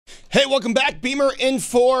Hey, welcome back. Beamer in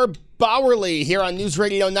for Bowerly here on News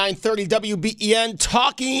Radio 930 WBEN,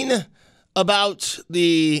 talking about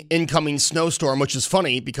the incoming snowstorm, which is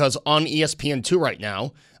funny because on ESPN2 right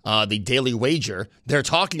now, the Daily Wager, they're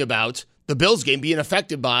talking about the Bills game being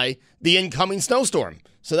affected by the incoming snowstorm.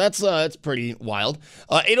 So that's pretty wild.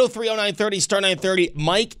 803-0930, star 930.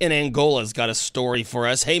 Mike in Angola's got a story for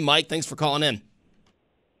us. Hey, Mike, thanks for calling in.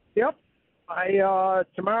 Yep.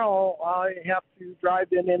 Tomorrow I have to drive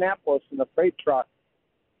to Indianapolis in a freight truck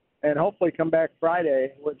and hopefully come back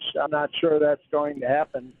Friday, which I'm not sure that's going to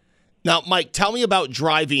happen. Now, Mike, tell me about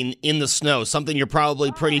driving in the snow, something you're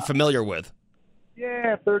probably pretty familiar with.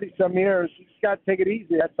 Yeah, 30-some years. You just got to take it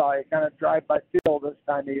easy. That's all. You kind of drive by feel this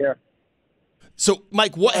time of year. So,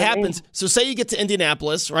 Mike, what happens? So, say you get to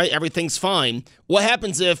Indianapolis, right? Everything's fine. What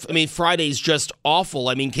happens if, Friday's just awful?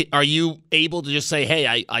 Are you able to just say,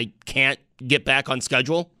 hey, I can't get back on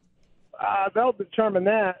schedule? They'll determine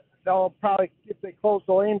that. They'll probably, if they close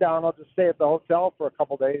the lane down, I'll just stay at the hotel for a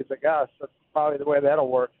couple days, I guess. That's probably the way that'll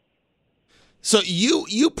work. So,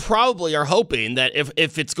 you probably are hoping that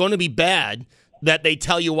if it's going to be bad, that they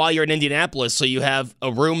tell you while you're in Indianapolis, so you have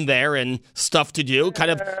a room there and stuff to do, kind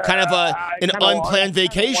of an unplanned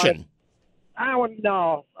vacation. I want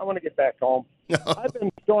to get back home. I've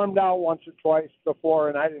been stormed out once or twice before,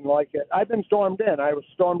 and I didn't like it. I've been stormed in. I was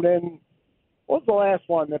stormed in. What was the last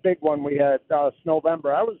one? The big one we had,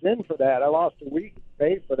 Snowvember. I was in for that. I lost a week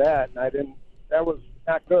pay for that, and I didn't. That was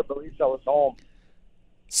not good. But at least I was home.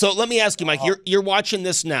 So let me ask you, Mike, you're watching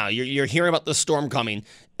this now. You're hearing about the storm coming.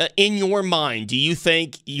 In your mind, do you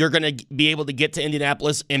think you're going to be able to get to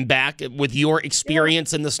Indianapolis and back with your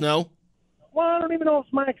experience in the snow? Well, I don't even know if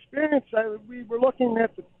it's my experience. We were looking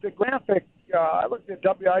at the graphic. I looked at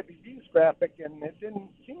WIBD's graphic, and it didn't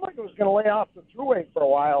seem like it was going to lay off the thruway for a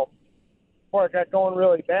while before it got going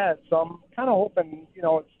really bad. So I'm kind of hoping,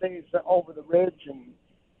 it stays over the ridge and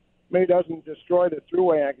maybe doesn't destroy the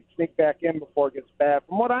thruway. I can sneak back in before it gets bad.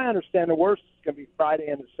 From what I understand, the worst is going to be Friday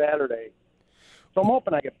into Saturday. So I'm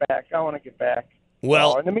hoping I get back. I want to get back.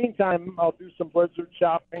 Well, so in the meantime, I'll do some blizzard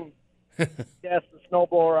shopping, gas the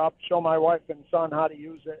snowblower up, show my wife and son how to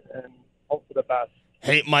use it, and hope for the best.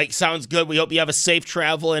 Hey, Mike, sounds good. We hope you have a safe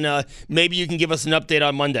travel, and maybe you can give us an update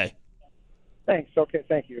on Monday. Thanks. Okay,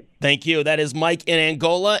 thank you. Thank you. That is Mike in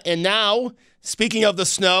Angola. And now, speaking of the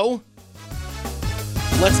snow,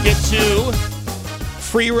 let's get to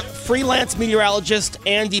freelance meteorologist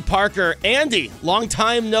Andy Parker. Andy, long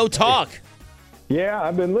time no talk. Yeah,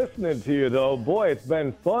 I've been listening to you, though. Boy, it's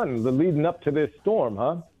been fun leading up to this storm,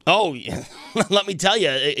 huh? Oh, let me tell you,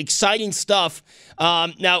 exciting stuff.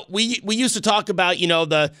 Now, we used to talk about,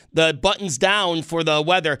 the buttons down for the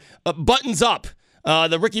weather. Buttons up.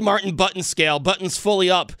 The Ricky Martin button scale, buttons fully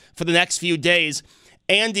up for the next few days.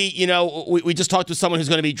 Andy, we just talked to someone who's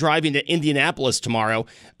going to be driving to Indianapolis tomorrow.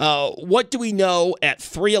 What do we know at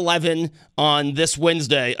 3:11 on this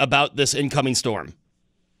Wednesday about this incoming storm?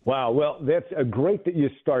 Wow, well, that's great that you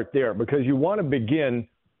start there because you want to begin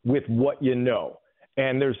with what you know.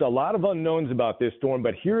 And there's a lot of unknowns about this storm,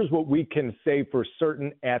 but here's what we can say for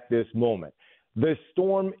certain at this moment. The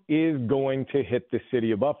storm is going to hit the city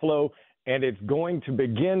of Buffalo, and it's going to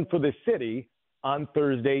begin for the city on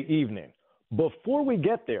Thursday evening. Before we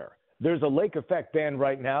get there, there's a lake effect band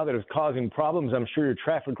right now that is causing problems. I'm sure your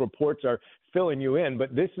traffic reports are filling you in,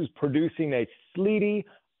 but this is producing a sleety,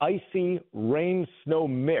 icy rain-snow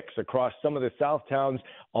mix across some of the south towns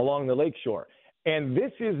along the lakeshore. And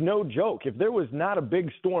this is no joke. If there was not a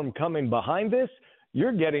big storm coming behind this,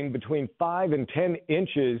 you're getting between 5 and 10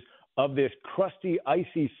 inches of this crusty,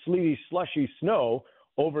 icy, sleety, slushy snow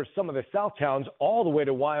over some of the south towns all the way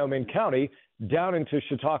to Wyoming County down into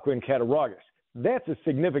Chautauqua and Cattaraugus. That's a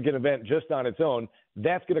significant event just on its own.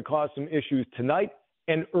 That's going to cause some issues tonight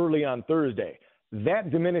and early on Thursday. That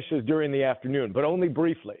diminishes during the afternoon, but only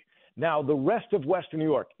briefly. Now, the rest of western New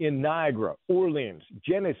York, in Niagara, Orleans,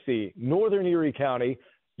 Genesee, northern Erie County,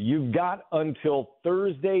 you've got until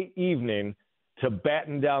Thursday evening to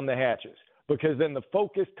batten down the hatches because then the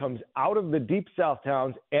focus comes out of the deep south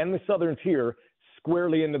towns and the southern tier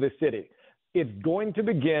squarely into the city. It's going to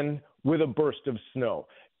begin with a burst of snow,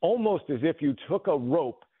 almost as if you took a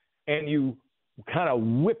rope and you kind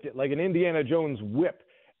of whipped it like an Indiana Jones whip.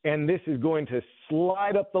 And this is going to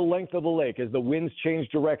slide up the length of the lake as the winds change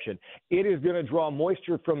direction. It is going to draw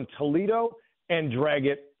moisture from Toledo and drag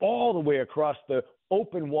it all the way across the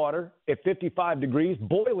open water at 55 degrees,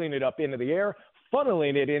 boiling it up into the air,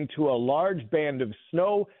 funneling it into a large band of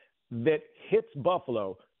snow that hits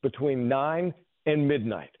Buffalo between 9 and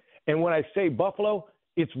midnight. And when I say Buffalo,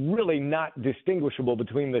 it's really not distinguishable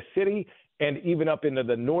between the city and even up into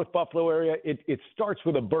the North Buffalo area, it starts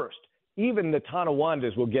with a burst. Even the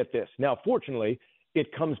Tonawandas will get this. Now, fortunately,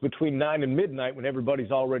 it comes between 9 and midnight when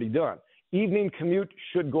everybody's already done. Evening commute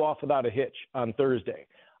should go off without a hitch on Thursday.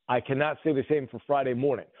 I cannot say the same for Friday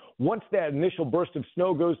morning. Once that initial burst of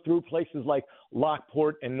snow goes through places like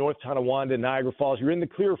Lockport and North Tonawanda, Niagara Falls, you're in the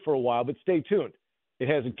clear for a while, but stay tuned. It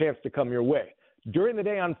has a chance to come your way. During the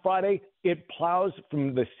day on Friday, it plows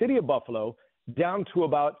from the city of Buffalo down to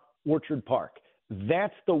about Orchard Park.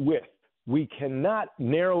 That's the width. We cannot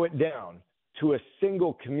narrow it down to a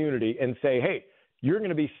single community and say, hey, you're going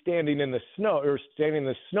to be standing in the snow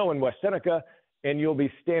in West Seneca, and you'll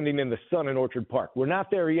be standing in the sun in Orchard Park. We're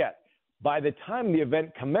not there yet. By the time the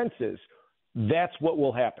event commences, that's what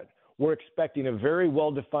will happen. We're expecting a very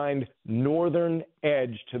well-defined northern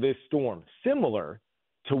edge to this storm, similar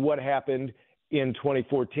to what happened in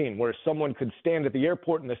 2014, where someone could stand at the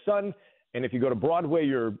airport in the sun, and if you go to Broadway,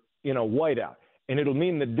 you're in a whiteout. And it'll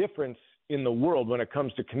mean the difference in the world when it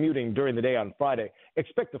comes to commuting during the day on Friday.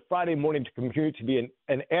 Expect the Friday morning to commute to be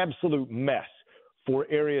an absolute mess for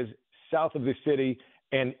areas south of the city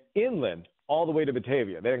and inland all the way to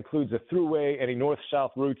Batavia. That includes the thruway, any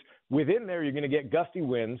north-south routes. Within there, you're going to get gusty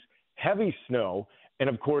winds, heavy snow, and,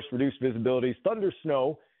 of course, reduced visibilities. Thunder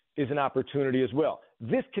snow is an opportunity as well.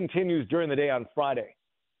 This continues during the day on Friday.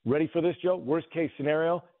 Ready for this, Joe? Worst-case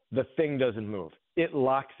scenario, the thing doesn't move. It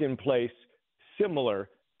locks in place, similar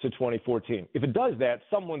to 2014. If it does that,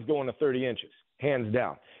 someone's going to 30 inches, hands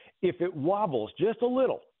down. If it wobbles just a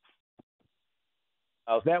little,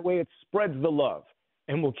 that way it spreads the love,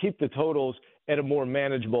 and we'll keep the totals at a more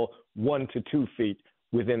manageable 1 to 2 feet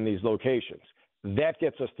within these locations. That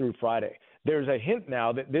gets us through Friday. There's a hint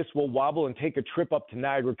now that this will wobble and take a trip up to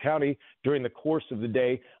Niagara County during the course of the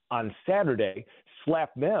day on Saturday,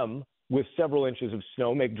 slap them with several inches of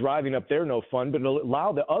snow, make driving up there no fun, but it'll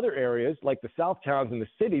allow the other areas like the south towns in the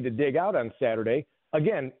city to dig out on Saturday,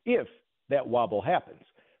 again, if that wobble happens.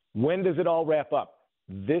 When does it all wrap up?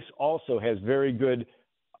 This also has very good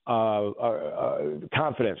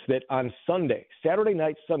confidence that on Sunday, Saturday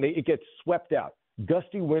night, Sunday, it gets swept out.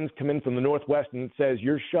 Gusty winds come in from the northwest and it says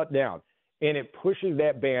you're shut down. And it pushes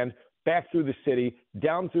that band back through the city,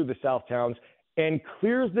 down through the south towns, and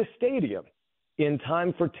clears the stadium in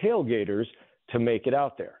time for tailgaters to make it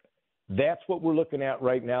out there. That's what we're looking at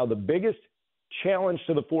right now. The biggest challenge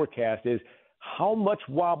to the forecast is how much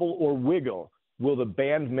wobble or wiggle will the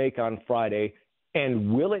band make on Friday,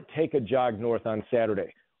 and will it take a jog north on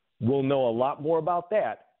Saturday? We'll know a lot more about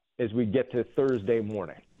that as we get to Thursday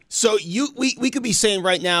morning. So we could be saying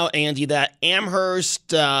right now, Andy, that Amherst,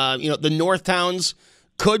 the north towns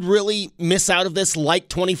could really miss out of this like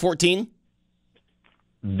 2014?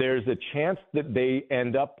 There's a chance that they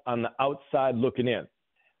end up on the outside looking in.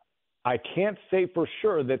 I can't say for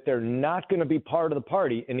sure that they're not going to be part of the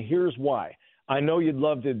party, and here's why. I know you'd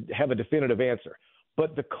love to have a definitive answer,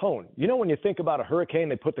 but the cone, when you think about a hurricane,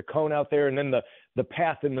 they put the cone out there and then the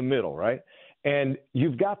path in the middle, right? And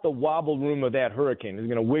you've got the wobble room of that hurricane. It's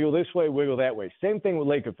going to wiggle this way, wiggle that way. Same thing with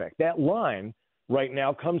lake effect. That line right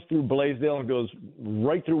now comes through Blaisdell and goes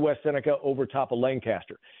right through West Seneca over top of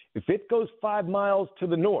Lancaster. If it goes 5 miles to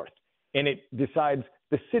the north and it decides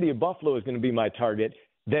the city of Buffalo is going to be my target,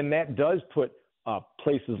 then that does put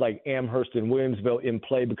places like Amherst and Williamsville in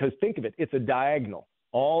play, because think of it, it's a diagonal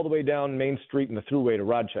all the way down Main Street and the thruway to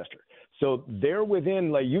Rochester. So they're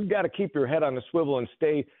within, you've got to keep your head on the swivel and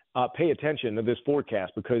pay attention to this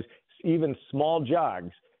forecast, because even small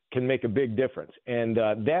jogs can make a big difference. And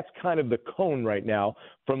that's kind of the cone right now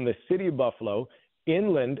from the city of Buffalo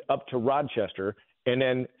inland up to Rochester and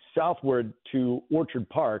then southward to Orchard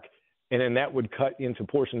Park. And then that would cut into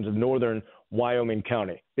portions of northern Wyoming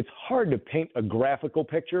County. It's hard to paint a graphical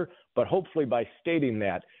picture, but hopefully by stating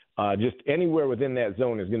that, just anywhere within that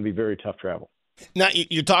zone is going to be very tough travel. Now,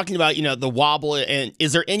 you're talking about, the wobble, and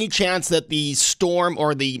is there any chance that the storm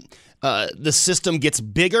or the system gets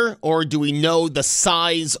bigger, or do we know the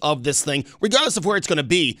size of this thing, regardless of where it's going to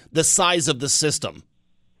be, the size of the system?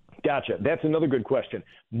 Gotcha. That's another good question.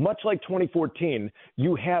 Much like 2014,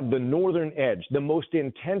 you have the northern edge. The most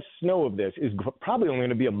intense snow of this is probably only going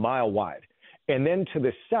to be a mile wide. And then to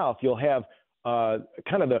the south, you'll have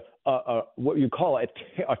kind of the what you call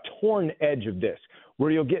a torn edge of this,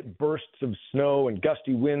 where you'll get bursts of snow and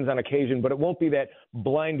gusty winds on occasion, but it won't be that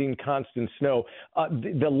blinding constant snow.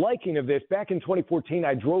 The liking of this, back in 2014,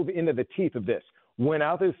 I drove into the teeth of this, went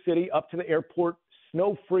out of the city, up to the airport,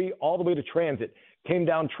 snow-free, all the way to Transit, came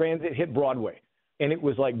down Transit, hit Broadway, and it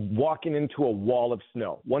was like walking into a wall of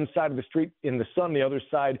snow. One side of the street in the sun, the other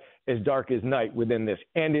side as dark as night within this.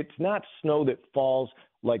 And it's not snow that falls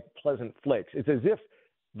like pleasant flakes. It's as if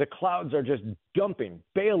the clouds are just dumping,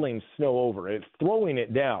 bailing snow over. It's throwing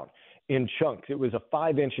it down in chunks. It was a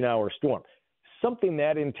 5-inch-an-hour storm. Something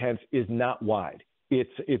that intense is not wide.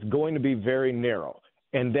 It's going to be very narrow.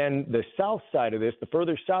 And then the south side of this, the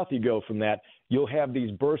further south you go from that, you'll have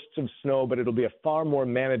these bursts of snow, but it'll be a far more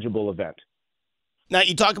manageable event. Now,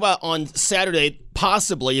 you talk about on Saturday,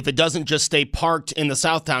 possibly, if it doesn't just stay parked in the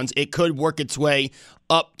South Towns, it could work its way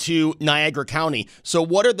up to Niagara County. So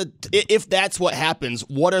if that's what happens,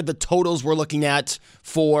 what are the totals we're looking at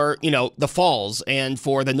for, the Falls and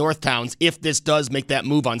for the North Towns if this does make that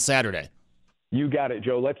move on Saturday? You got it,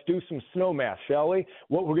 Joe. Let's do some snow math, shall we?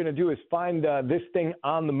 What we're going to do is find this thing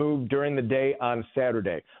on the move during the day on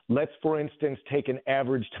Saturday. Let's, for instance, take an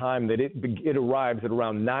average time that it arrives at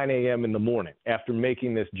around 9 a.m. in the morning after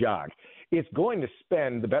making this jog. It's going to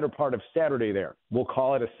spend the better part of Saturday there. We'll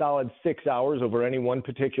call it a solid 6 hours over any one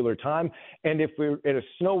particular time. And if we're at a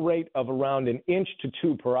snow rate of around 1 inch to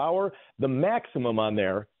 2 per hour, the maximum on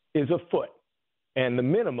there is a foot. And the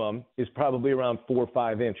minimum is probably around 4 or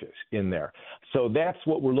 5 inches in there. So that's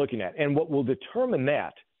what we're looking at. And what will determine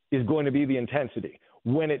that is going to be the intensity.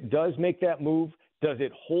 When it does make that move, does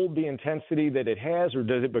it hold the intensity that it has, or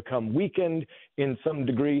does it become weakened in some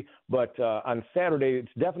degree? But on Saturday,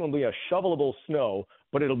 it's definitely a shovelable snow,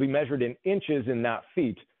 but it'll be measured in inches and not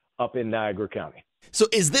feet up in Niagara County. So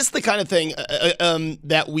is this the kind of thing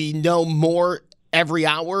that we know more every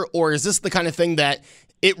hour, or is this the kind of thing that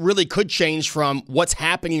it really could change from what's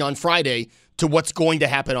happening on Friday to what's going to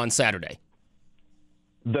happen on Saturday?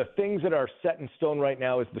 The things that are set in stone right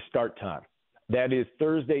now is the start time. That is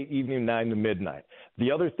Thursday evening, 9 to midnight.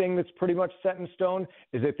 The other thing that's pretty much set in stone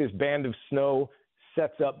is that this band of snow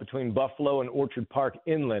sets up between Buffalo and Orchard Park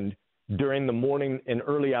inland during the morning and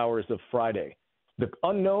early hours of Friday. The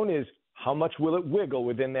unknown is how much will it wiggle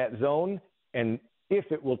within that zone and if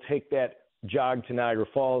it will take that jog to Niagara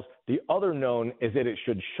Falls. The other known is that it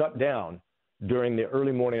should shut down during the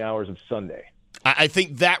early morning hours of Sunday. I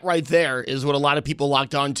think that right there is what a lot of people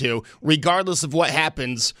locked onto. Regardless of what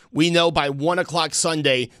happens, we know by 1 o'clock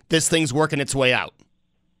Sunday, this thing's working its way out.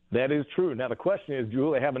 That is true. Now, the question is,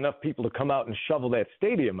 do they have enough people to come out and shovel that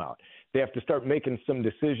stadium out? They have to start making some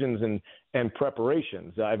decisions and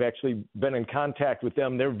preparations. I've actually been in contact with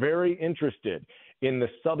them. They're very interested in the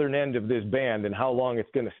southern end of this band and how long it's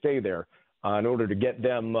going to stay there in order to get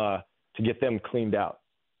them cleaned out.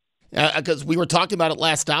 Because we were talking about it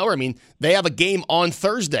last hour. I mean, they have a game on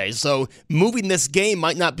Thursday, so moving this game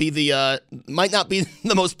might not be the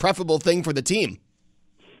most preferable thing for the team.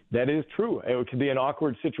 That is true. It could be an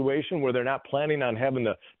awkward situation where they're not planning on having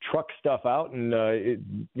to truck stuff out, and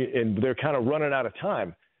they're kind of running out of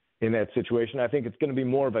time in that situation. I think it's going to be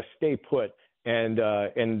more of a stay put and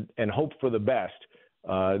hope for the best.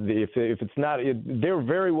 If it's not, they're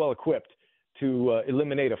very well equipped to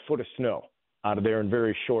eliminate a foot of snow out of there in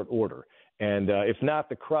very short order. And if not,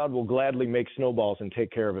 the crowd will gladly make snowballs and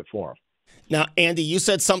take care of it for them. Now, Andy, you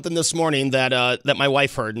said something this morning that my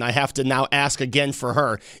wife heard, and I have to now ask again for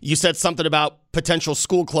her. You said something about potential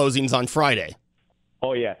school closings on Friday.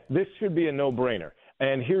 Oh, yeah. This should be a no-brainer.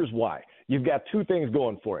 And here's why. You've got two things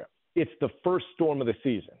going for you. It's the first storm of the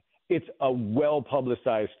season. It's a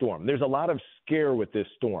well-publicized storm. There's a lot of scare with this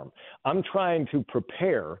storm. I'm trying to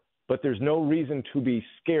prepare, but there's no reason to be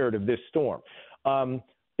scared of this storm.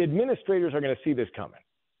 Administrators are going to see this coming.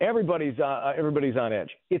 Everybody's on edge.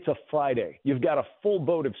 It's a Friday. You've got a full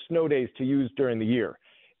boat of snow days to use during the year.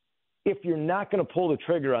 If you're not going to pull the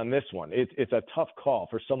trigger on this one, it's a tough call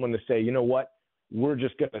for someone to say, you know what, we're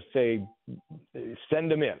just going to say send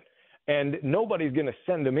them in. And nobody's going to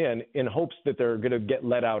send them in hopes that they're going to get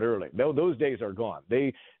let out early. Those days are gone.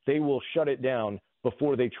 They will shut it down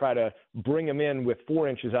before they try to bring them in with 4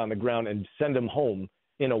 inches on the ground and send them home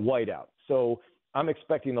in a whiteout. So I'm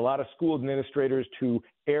expecting a lot of school administrators to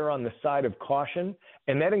err on the side of caution,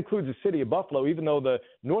 and that includes the city of Buffalo. Even though the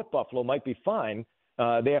North Buffalo might be fine,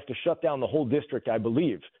 they have to shut down the whole district, I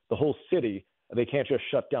believe, the whole city. They can't just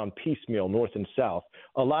shut down piecemeal north and south.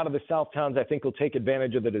 A lot of the south towns, I think, will take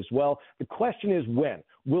advantage of it as well. The question is when.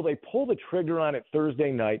 Will they pull the trigger on it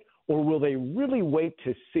Thursday night, or will they really wait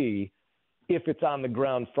to see if it's on the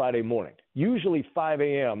ground Friday morning? Usually 5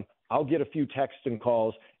 a.m., I'll get a few texts and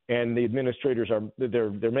calls, and the administrators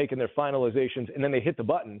they're making their finalizations, and then they hit the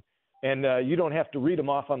button, and you don't have to read them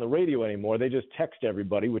off on the radio anymore. They just text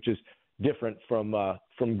everybody, which is different from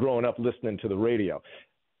growing up listening to the radio.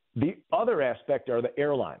 The other aspect are the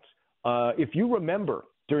airlines. If you remember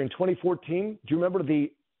during 2014, do you remember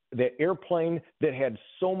the airplane that had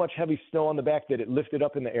so much heavy snow on the back that it lifted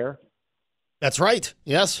up in the air? That's right.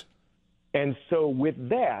 Yes. And so with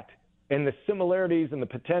that and the similarities and the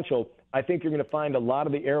potential, I think you're going to find a lot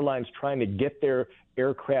of the airlines trying to get their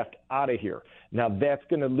aircraft out of here. Now, that's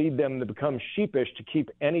going to lead them to become sheepish to keep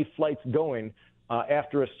any flights going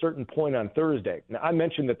after a certain point on Thursday. Now, I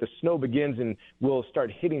mentioned that the snow begins and will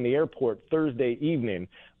start hitting the airport Thursday evening.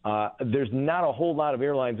 There's not a whole lot of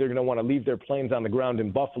airlines that are going to want to leave their planes on the ground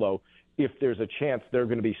in Buffalo if there's a chance they're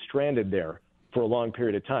going to be stranded there for a long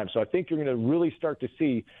period of time. So I think you're going to really start to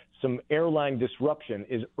see some airline disruption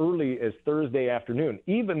as early as Thursday afternoon,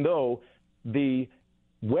 even though the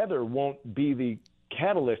weather won't be the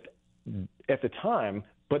catalyst at the time,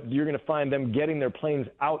 but you're going to find them getting their planes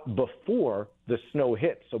out before the snow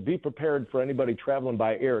hits. So be prepared for anybody traveling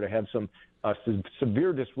by air to have some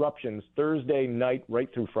severe disruptions Thursday night right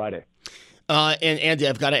through Friday. And Andy,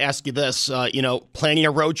 I've got to ask you this, planning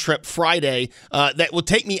a road trip Friday, that will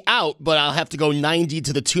take me out, but I'll have to go 90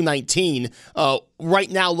 to the 219. Right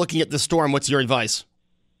now, looking at the storm, what's your advice?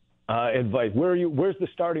 Advice. Where's the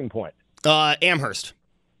starting point? Amherst.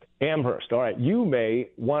 Amherst. All right. You may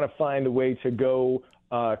want to find a way to go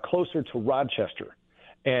closer to Rochester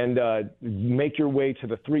and make your way to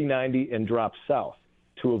the 390 and drop south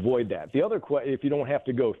to avoid that. The other if you don't have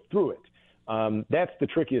to go through it. That's the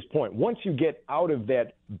trickiest point. Once you get out of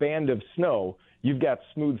that band of snow, you've got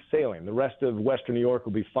smooth sailing. The rest of western New York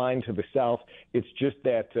will be fine to the south. It's just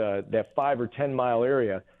that 5 or 10 mile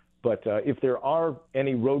area. But if there are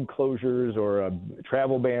any road closures or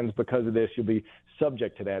travel bans because of this, you'll be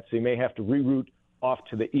subject to that. So you may have to reroute off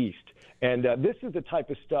to the east. And this is the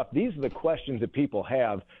type of stuff, these are the questions that people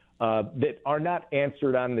have that are not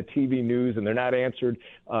answered on the TV news, and they're not answered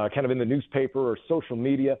kind of in the newspaper or social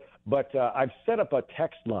media. But I've set up a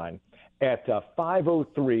text line at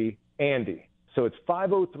 503-ANDY. So it's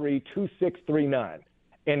 503-2639.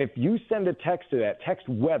 And if you send a text to that, text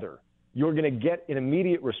weather, you're going to get an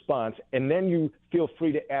immediate response. And then you feel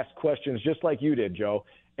free to ask questions just like you did, Joe,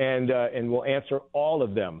 and we'll answer all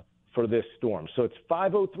of them for this storm. So it's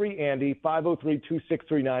 503-ANDY,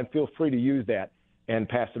 503-2639. Feel free to use that and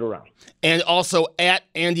pass it around. And also at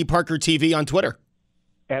Andy Parker TV on Twitter.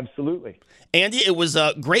 Absolutely. Andy, it was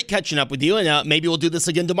great catching up with you, and maybe we'll do this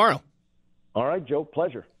again tomorrow. All right, Joe,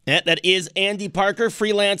 pleasure. That is Andy Parker,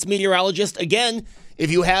 freelance meteorologist. Again, if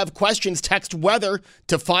you have questions, text weather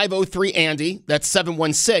to 503-ANDY. That's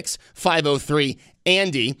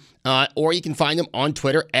 716-503-ANDY. Or you can find him on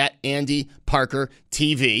Twitter at Andy Parker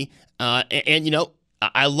TV.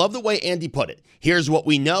 I love the way Andy put it. Here's what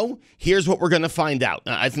we know. Here's what we're going to find out.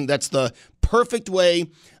 I think that's the perfect way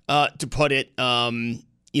to put it.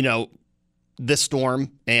 This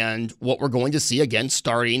storm and what we're going to see again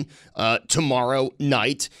starting tomorrow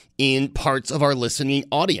night in parts of our listening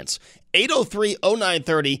audience.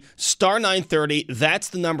 803-0930, star 930. That's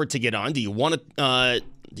the number to get on. Do you want to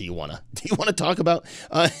talk about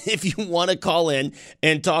if you want to call in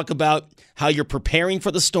and talk about how you're preparing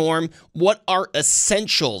for the storm? What are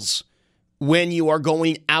essentials when you are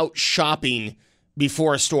going out shopping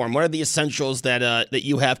before a storm? What are the essentials that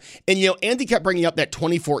you have? And, Andy kept bringing up that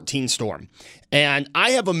 2014 storm. And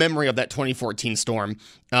I have a memory of that 2014 storm,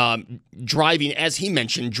 driving, as he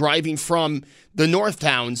mentioned, driving from the North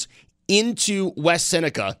Towns into West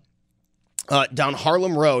Seneca, down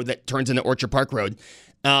Harlem Road that turns into Orchard Park Road.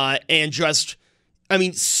 And just,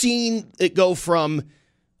 seeing it go from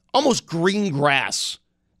almost green grass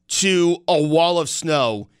to a wall of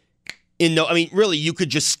snow really, you could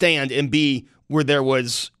just stand and be where there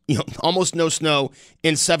was, almost no snow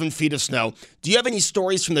and 7 feet of snow. Do you have any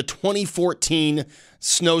stories from the 2014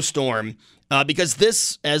 snowstorm? Because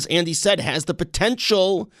this, as Andy said, has the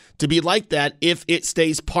potential to be like that if it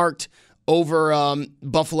stays parked over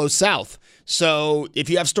Buffalo South. So if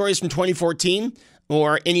you have stories from 2014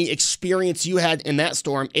 or any experience you had in that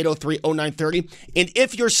storm, 803-0930. And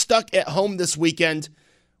if you're stuck at home this weekend,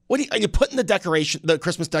 are you putting the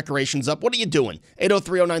Christmas decorations up? What are you doing?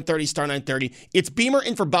 803-0930, star 930. It's Beamer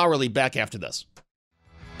in for Bowerly, back after this.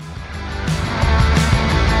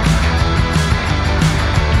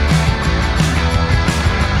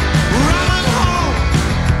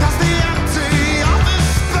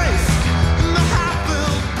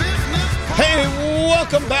 Hey,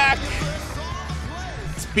 welcome back.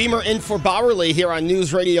 It's Beamer in for Bowerly here on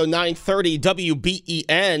News Radio 930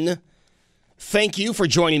 WBEN. Thank you for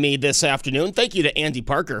joining me this afternoon. Thank you to Andy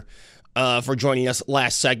Parker for joining us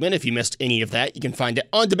last segment. If you missed any of that, you can find it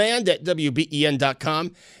on demand at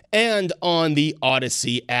WBEN.com and on the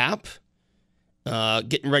Odyssey app.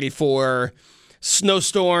 Getting ready for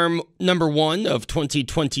snowstorm number 1 of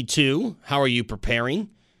 2022. How are you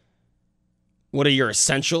preparing? What are your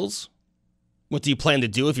essentials? What do you plan to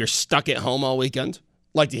do if you're stuck at home all weekend?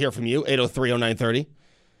 Like to hear from you, 803-0930.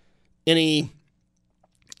 Any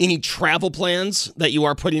any travel plans that you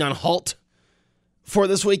are putting on halt for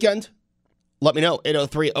this weekend? Let me know,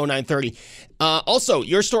 803-0930. Also,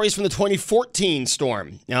 your stories from the 2014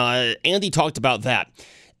 storm. Andy talked about that.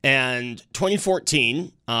 And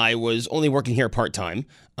 2014, I was only working here part-time.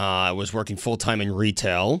 I was working full-time in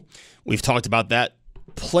retail. We've talked about that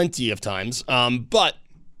plenty of times. But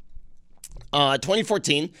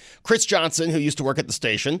 2014, Chris Johnson, who used to work at the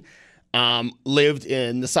station, lived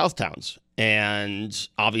in the South Towns. And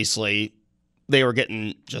obviously, they were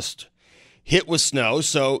getting just hit with snow,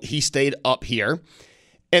 so he stayed up here.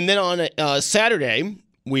 And then on Saturday,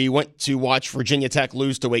 we went to watch Virginia Tech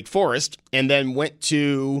lose to Wake Forest, and then went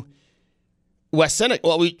to West Seneca.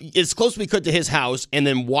 Well, as close as we could to his house, and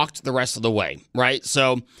then walked the rest of the way, right?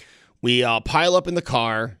 So we pile up in the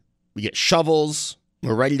car, we get shovels,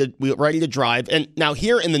 we're ready to drive. And now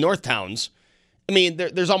here in the North Towns, I mean,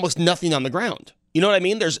 there's almost nothing on the ground. You know what I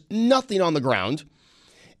mean? There's nothing on the ground,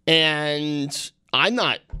 and I'm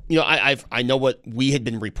not, I know what we had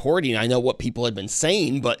been reporting. I know what people had been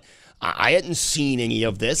saying, but I hadn't seen any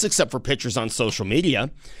of this except for pictures on social media.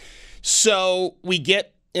 So we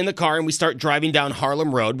get in the car and we start driving down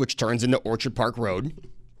Harlem Road, which turns into Orchard Park Road.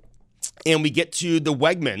 And we get to the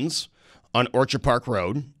Wegmans on Orchard Park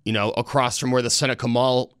Road, across from where the Seneca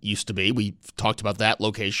Mall used to be. We've talked about that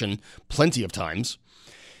location plenty of times.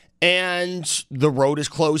 And the road is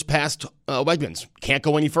closed past Wegmans. Can't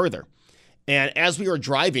go any further. And as we were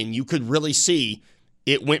driving, you could really see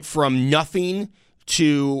it went from nothing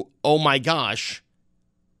to, oh my gosh,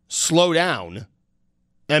 slow down.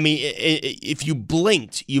 I mean, if you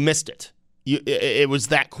blinked, you missed it. It was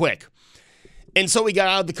that quick. And so we got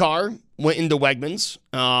out of the car, went into Wegmans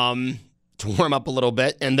to warm up a little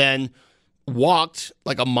bit, and then walked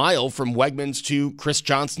like a mile from Wegmans to Chris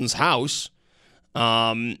Johnson's house.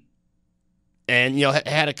 And,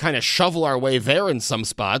 had to kind of shovel our way there in some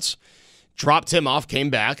spots. Dropped him off, came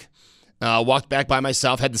back, walked back by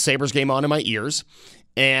myself, had the Sabres game on in my ears,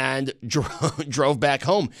 and drove back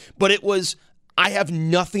home. But I have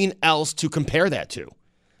nothing else to compare that to.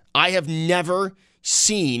 I have never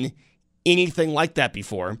seen anything like that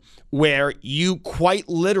before, where you quite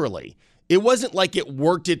literally, it wasn't like it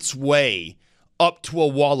worked its way up to a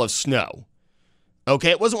wall of snow.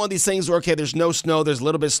 Okay, it wasn't one of these things where, okay, there's no snow, there's a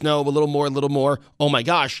little bit of snow, a little more. Oh my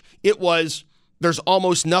gosh. It was, there's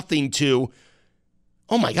almost nothing to,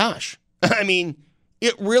 oh my gosh. I mean,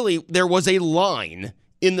 there was a line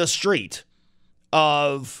in the street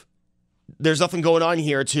of, there's nothing going on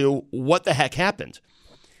here, to what the heck happened.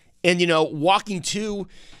 And, walking to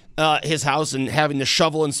his house and having to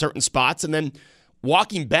shovel in certain spots, and then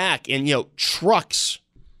walking back and, trucks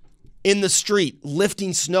in the street,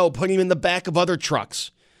 lifting snow, putting them in the back of other trucks.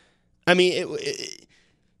 I mean,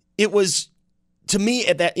 it was, to me,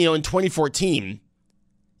 at that, in 2014,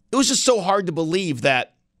 it was just so hard to believe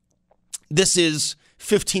that this is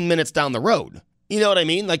 15 minutes down the road. You know what I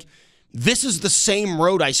mean? Like, this is the same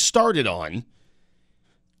road I started on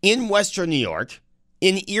in Western New York,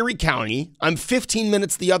 in Erie County. I'm 15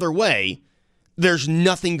 minutes the other way. There's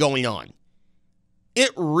nothing going on. It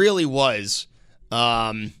really was,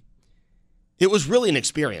 it was really an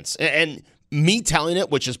experience. And me telling it,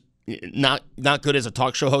 which is not good as a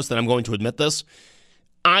talk show host, that I'm going to admit this,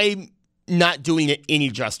 I'm not doing it any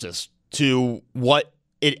justice to what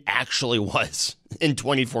it actually was in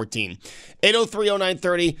 2014.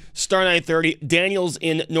 803-0930, star 930. Daniel's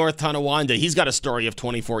in North Tonawanda. He's got a story of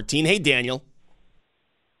 2014. Hey, Daniel.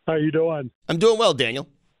 How you doing? I'm doing well, Daniel.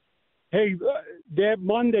 Hey, that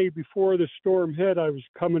Monday before the storm hit, I was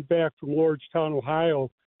coming back from Lordstown,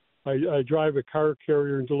 Ohio. I drive a car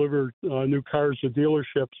carrier and deliver new cars to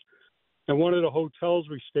dealerships. And one of the hotels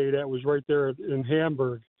we stayed at was right there in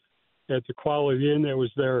Hamburg at the Quality Inn that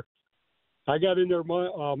was there. I got in there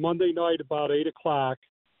Monday night about 8 o'clock.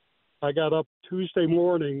 I got up Tuesday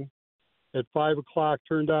morning at 5 o'clock,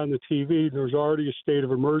 turned on the TV. There was already a state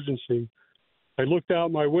of emergency. I looked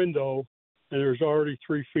out my window, and there's already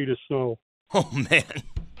 3 feet of snow. Oh, man.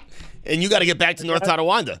 And you got to get back to North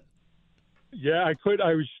Tonawanda. Yeah,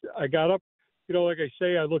 I got up, like I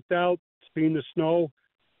say, I looked out, seen the snow.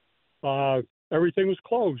 Everything was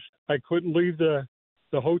closed. I couldn't leave the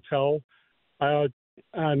hotel.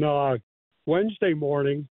 On Wednesday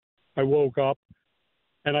morning, I woke up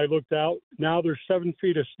and I looked out. Now there's 7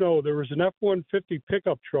 feet of snow. There was an F-150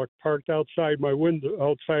 pickup truck parked outside my window,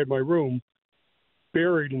 outside my room,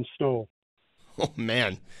 buried in snow. Oh,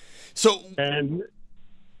 man. And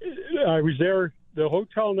I was there. The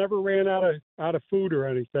hotel never ran out of food or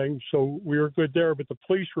anything, so we were good there. But the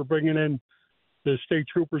police were the state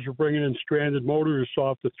troopers were bringing in stranded motorists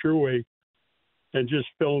off the thruway and just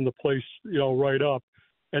filling the place, right up.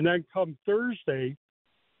 And then come Thursday,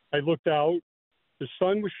 I looked out. The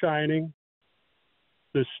sun was shining.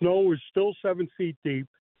 The snow was still 7 feet deep.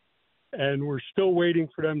 And we're still waiting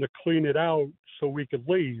for them to clean it out so we could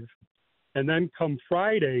leave. And then come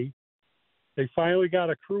Friday, they finally got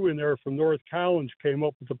a crew in there from North Collins, came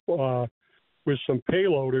up with some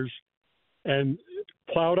payloaders and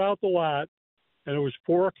plowed out the lot. And it was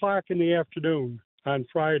 4 o'clock in the afternoon on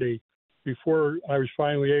Friday before I was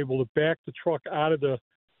finally able to back the truck out of the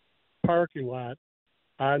parking lot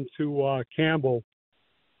onto Campbell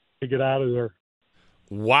to get out of there.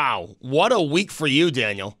 Wow. What a week for you,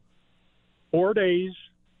 Daniel. 4 days.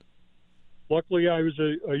 Luckily, I was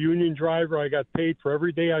a union driver. I got paid for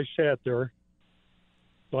every day I sat there,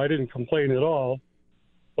 so I didn't complain at all.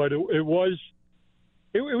 But it was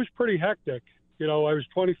pretty hectic. You know, I was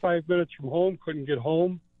 25 minutes from home, couldn't get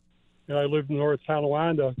home, and I lived in North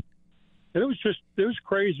Tonawanda. And it was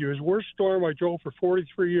crazy. It was the worst storm I drove for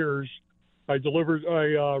 43 years. I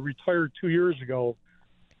retired 2 years ago,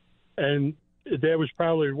 and that was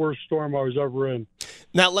probably the worst storm I was ever in.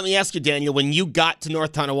 Now, let me ask you, Daniel, when you got to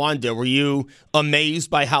North Tonawanda, were you amazed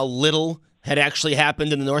by how little had actually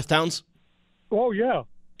happened in the North Towns? Oh, yeah.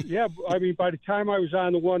 Yeah, I mean, by the time I was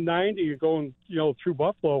on the 190 going, through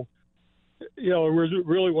Buffalo, it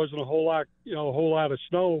really wasn't a whole lot of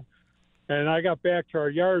snow. And I got back to our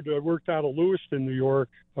yard. I worked out of Lewiston, New York,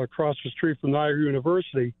 across the street from Niagara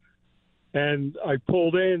University. And I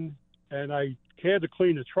pulled in, and I had to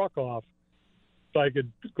clean the truck off. So I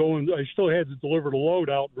could go and I still had to deliver the load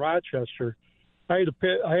out in Rochester. I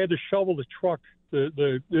had to shovel the truck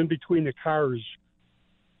the in between the cars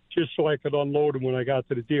just so I could unload them when I got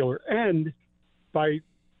to the dealer. And by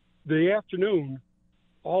the afternoon,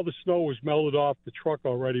 all the snow was melted off the truck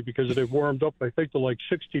already because it had warmed up, I think, to like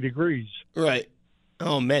 60 degrees. Right.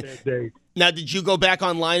 Oh, man. That day. Now, did you go back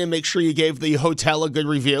online and make sure you gave the hotel a good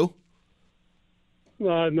review?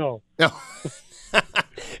 No. No.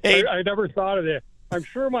 Hey. I never thought of that. I'm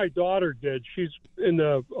sure my daughter did. She's in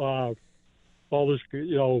the all this,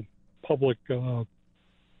 public. What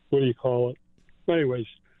do you call it? Anyways,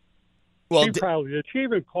 well, she probably did. She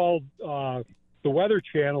even called the Weather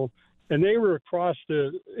Channel, and they were across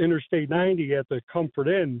the Interstate 90 at the Comfort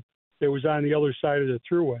Inn that was on the other side of the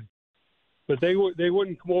thruway. But they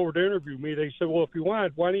wouldn't come over to interview me. They said, "Well, if you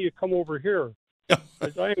want, why don't you come over here?"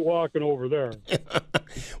 I ain't walking over there.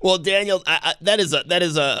 Well, Daniel, that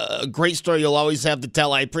is a great story you'll always have to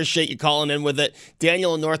tell. I appreciate you calling in with it.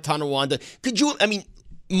 Daniel in North Tonawanda.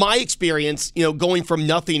 My experience, going from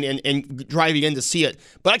nothing and driving in to see it,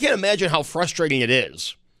 but I can't imagine how frustrating it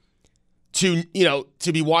is to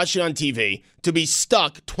be watching on TV, to be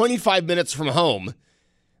stuck 25 minutes from home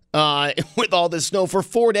with all this snow for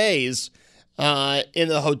 4 days. In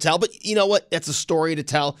the hotel. But you know what? That's a story to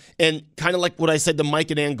tell. And kind of like what I said to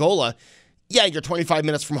Mike in Angola, yeah, you're 25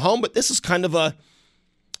 minutes from home, but this is kind of an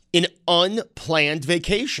unplanned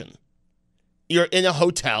vacation. You're in a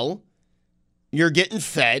hotel. You're getting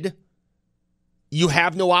fed. You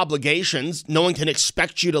have no obligations. No one can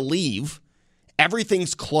expect you to leave.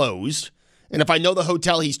 Everything's closed. And if I know the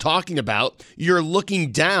hotel he's talking about, you're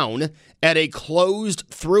looking down at a closed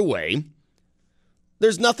thruway.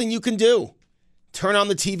 There's nothing you can do. Turn on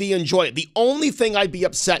the TV, enjoy it. The only thing I'd be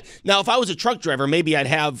upset, now if I was a truck driver, maybe I'd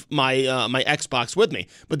have my my Xbox with me.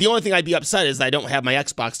 But the only thing I'd be upset is I don't have my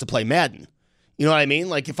Xbox to play Madden. You know what I mean?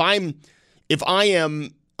 Like if I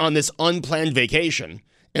am on this unplanned vacation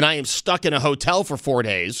and I am stuck in a hotel for 4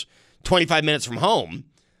 days, 25 minutes from home,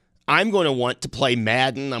 I'm going to want to play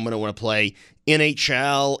Madden. I'm going to want to play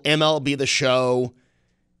NHL, MLB The Show.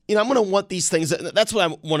 I'm going to want these things. That's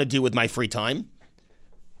what I want to do with my free time.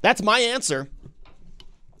 That's my answer.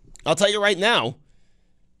 I'll tell you right now,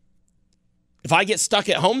 if I get stuck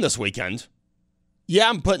at home this weekend,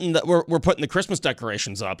 yeah, we're putting the Christmas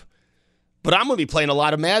decorations up, but I'm going to be playing a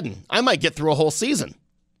lot of Madden. I might get through a whole season.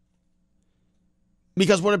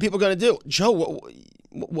 Because what are people going to do? Joe,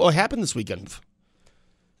 what happened this weekend?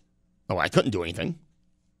 Oh, I couldn't do anything.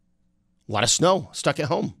 A lot of snow, stuck at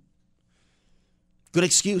home. Good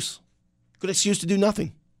excuse. Good excuse to do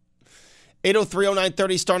nothing.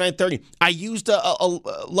 803-0930, star 930. I used a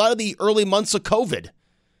lot of the early months of COVID.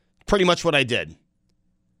 Pretty much what I did.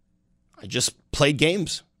 I just played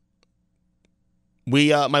games.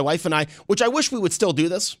 My wife and I, which I wish we would still do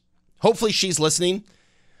this. Hopefully she's listening.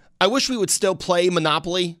 I wish we would still play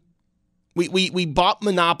Monopoly. We bought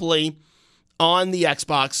Monopoly on the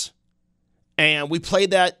Xbox, and we played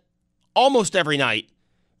that almost every night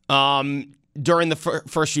during the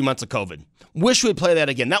first few months of COVID. Wish we'd play that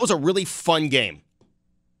again. That was a really fun game.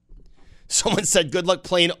 Someone said, good luck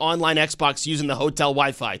playing online Xbox using the hotel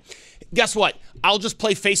Wi-Fi. Guess what? I'll just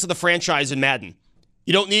play Face of the Franchise in Madden.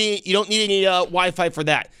 You don't need any Wi-Fi for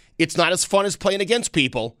that. It's not as fun as playing against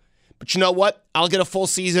people, but you know what? I'll get a full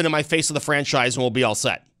season in my Face of the Franchise and we'll be all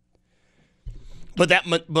set. But that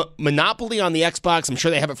Monopoly on the Xbox, I'm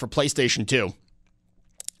sure they have it for PlayStation too.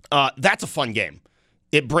 That's a fun game.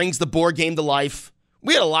 It brings the board game to life.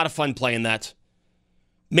 We had a lot of fun playing that.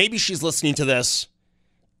 Maybe she's listening to this,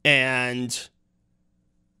 and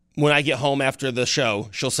when I get home after the show,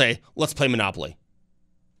 she'll say, let's play Monopoly.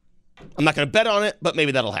 I'm not going to bet on it, but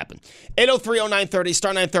maybe that'll happen. 803-0930,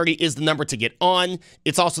 star 930 is the number to get on.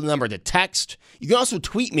 It's also the number to text. You can also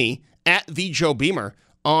tweet me at @TheJoeBeamer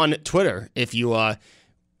on Twitter if you want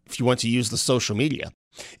to use the social media.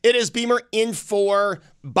 It is Beamer in for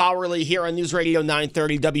Bowerly here on News Radio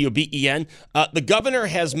 930 WBEN. The governor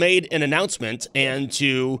has made an announcement, and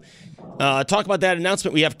to talk about that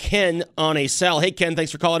announcement, we have Ken on a cell. Hey, Ken,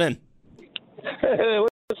 thanks for calling in. Hey,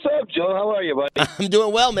 what's up, Joe? How are you, buddy? I'm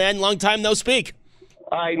doing well, man. Long time no speak.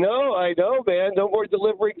 I know, man. No more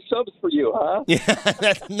delivering subs for you, huh?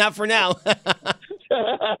 Yeah, not for now.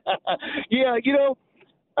 Yeah,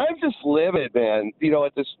 I'm just livid, man.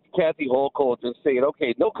 At this Kathy Hochul just saying,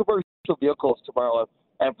 okay, no commercial vehicles tomorrow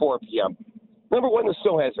at 4 p.m. Number one, the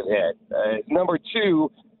snow hasn't hit. Number two,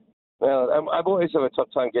 I've always had a tough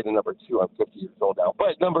time getting number two. I'm 50 years old now.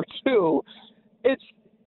 But number two, it's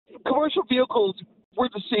commercial vehicles. We're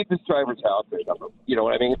the safest drivers out there. You know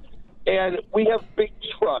what I mean? And we have big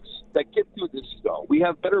trucks that get through the snow. We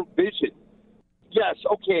have better vision. Yes,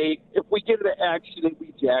 okay, if we get in an accident,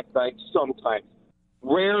 we jackknife sometimes.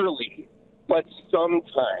 Rarely, but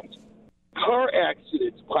sometimes. Car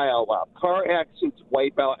accidents pile up. Car accidents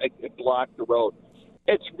wipe out and block the road.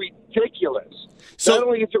 It's ridiculous. So, not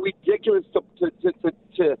only is it ridiculous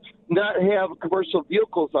to not have commercial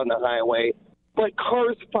vehicles on the highway, but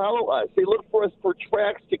cars follow us. They look for us for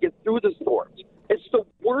tracks to get through the storms. It's the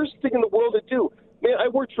worst thing in the world to do. Man, I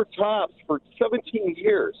worked for Tops for 17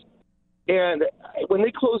 years. And when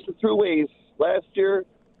they closed the throughways last year,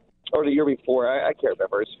 or the year before, I can't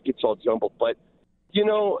remember. It gets all jumbled. But,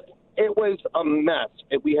 it was a mess.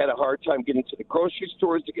 And we had a hard time getting to the grocery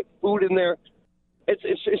stores to get food in there. It's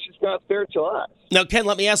just not fair to us. Now, Ken,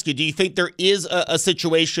 let me ask you, do you think there is a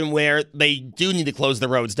situation where they do need to close the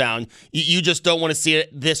roads down? You just don't want to see it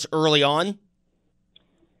this early on?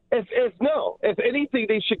 If anything,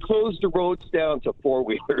 they should close the roads down to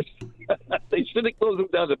four-wheelers. They shouldn't close them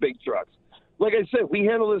down to big trucks. Like I said, we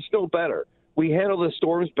handle the snow better. We handle the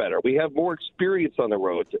storms better. We have more experience on the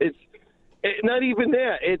roads. It's not even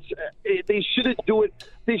that. They shouldn't do it.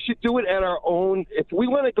 They should do it at our own. If we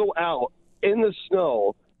want to go out in the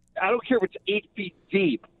snow, I don't care if it's 8 feet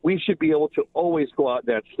deep. We should be able to always go out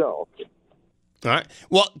in that snow. All right.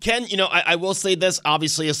 Well, Ken, I will say this,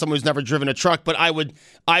 obviously, as someone who's never driven a truck, but I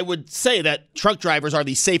would say that truck drivers are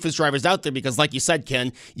the safest drivers out there because, like you said,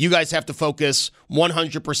 Ken, you guys have to focus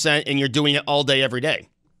 100%, and you're doing it all day, every day.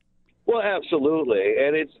 Well, absolutely,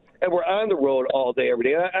 and we're on the road all day, every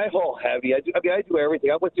day. I haul heavy. I do everything.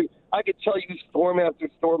 I could tell you storm after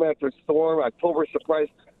storm after storm. October surprise.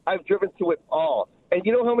 I've driven through it all, and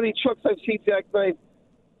you know how many trucks I've seen jackknife?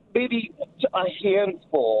 Maybe a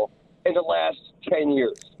handful in the last 10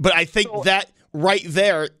 years. But I think that right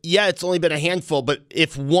there, yeah, it's only been a handful. But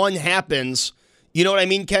if one happens, you know what I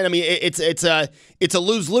mean, Ken? I mean, it's a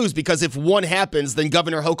lose-lose because if one happens, then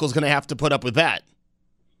Governor Hochul's going to have to put up with that.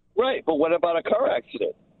 Right, but what about a car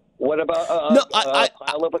accident? What about a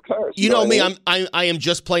pile of cars? You know me, I am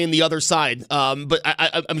just playing the other side. But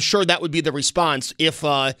I'm sure that would be the response if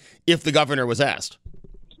the governor was asked.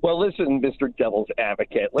 Well, listen, Mr. Devil's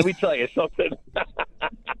Advocate, let me tell you something.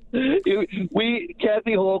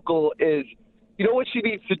 Kathy Hochul is, you know what she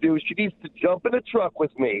needs to do? She needs to jump in a truck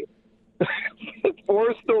with me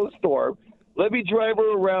for a snowstorm. Let me drive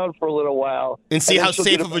her around for a little while. And see how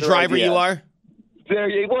safe of a driver you are? There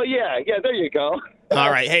you go. All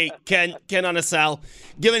right. Hey, Ken on a cell,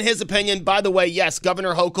 giving his opinion. By the way, yes,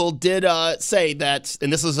 Governor Hochul did say that,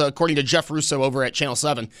 and this is according to Jeff Russo over at Channel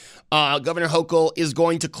 7, Governor Hochul is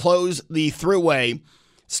going to close the thruway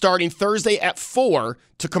starting Thursday at 4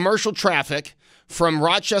 to commercial traffic from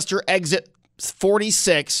Rochester exit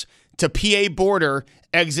 46 to PA border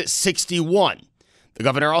exit 61. The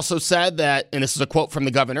governor also said that, and this is a quote from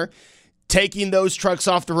the governor, taking those trucks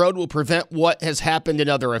off the road will prevent what has happened in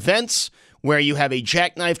other events where you have a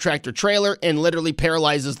jackknife tractor trailer and literally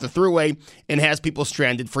paralyzes the thruway and has people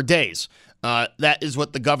stranded for days. That is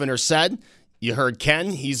what the governor said. You heard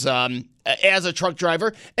Ken. He's as a truck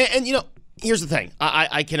driver. And here's the thing.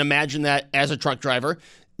 I can imagine that as a truck driver,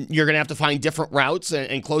 you're going to have to find different routes,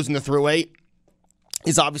 and closing the thruway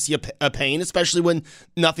is obviously a pain, especially when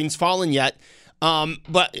nothing's fallen yet.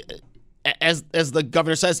 But as the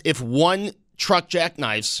governor says, if one truck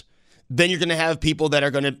jackknifes, then you're going to have people that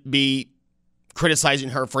are going to be criticizing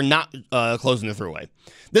her for not closing the thruway.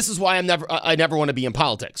 This is why I never want to be in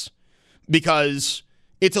politics, because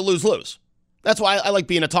it's a lose-lose. That's why I like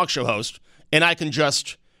being a talk show host, and I can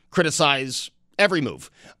just criticize every move.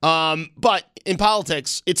 But in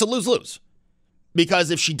politics, it's a lose-lose,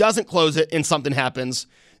 because if she doesn't close it and something happens,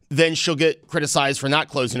 then she'll get criticized for not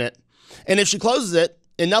closing it. And if she closes it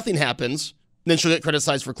and nothing happens, then she'll get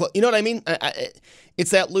criticized for you know what I mean?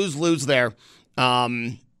 It's that lose-lose there.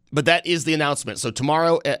 But that is the announcement. So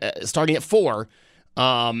tomorrow, starting at 4,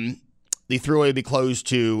 the thruway will be closed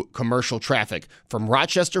to commercial traffic from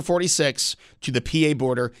Rochester 46 to the PA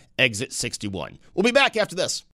border, exit 61. We'll be back after this.